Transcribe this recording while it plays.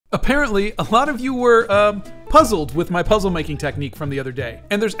Apparently, a lot of you were puzzled with my puzzle making technique from the other day.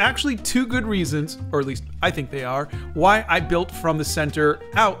 And there's actually two good reasons, or at least I think they are, why I built from the center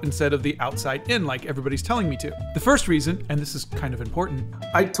out instead of the outside in like everybody's telling me to. The first reason, and this is kind of important.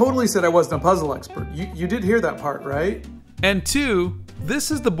 I totally said I wasn't a puzzle expert. You did hear that part, right? And two,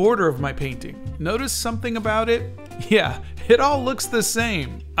 this is the border of my painting. Notice something about it? Yeah, it all looks the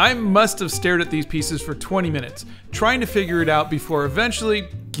same. I must have stared at these pieces for 20 minutes, trying to figure it out before eventually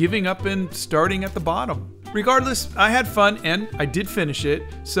giving up and starting at the bottom. Regardless, I had fun and I did finish it,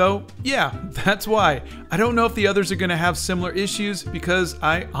 so yeah, that's why. I don't know if the others are gonna have similar issues because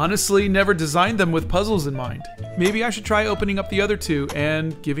I honestly never designed them with puzzles in mind. Maybe I should try opening up the other two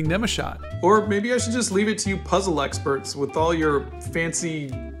and giving them a shot. Or maybe I should just leave it to you puzzle experts with all your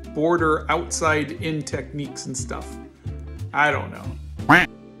fancy border outside in techniques and stuff. I don't know.